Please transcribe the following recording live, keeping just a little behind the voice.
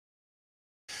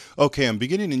Okay, I'm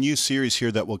beginning a new series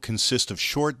here that will consist of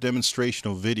short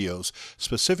demonstrational videos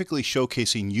specifically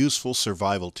showcasing useful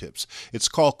survival tips. It's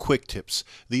called Quick Tips.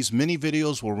 These mini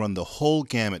videos will run the whole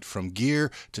gamut from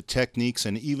gear to techniques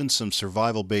and even some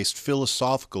survival-based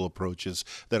philosophical approaches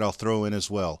that I'll throw in as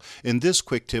well. In this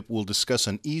quick tip, we'll discuss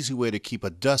an easy way to keep a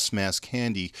dust mask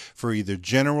handy for either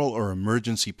general or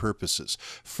emergency purposes.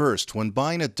 First, when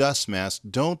buying a dust mask,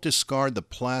 don't discard the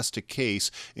plastic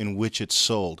case in which it's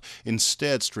sold.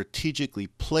 Instead, strategically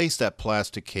place that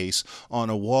plastic case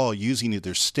on a wall using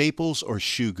either staples or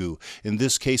shoe glue. In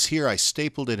this case here, I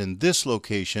stapled it in this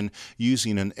location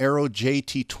using an Arrow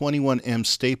JT21M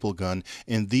staple gun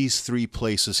in these three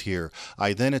places here.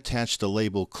 I then attached a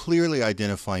label clearly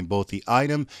identifying both the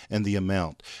item and the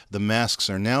amount. The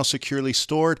masks are now securely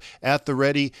stored at the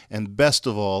ready and, best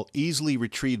of all, easily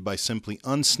retrieved by simply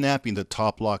unsnapping the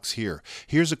top locks here.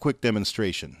 Here's a quick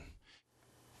demonstration.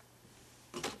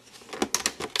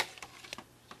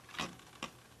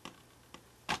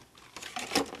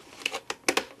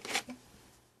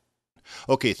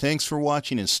 Okay, thanks for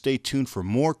watching and stay tuned for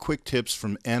more quick tips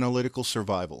from Analytical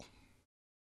Survival.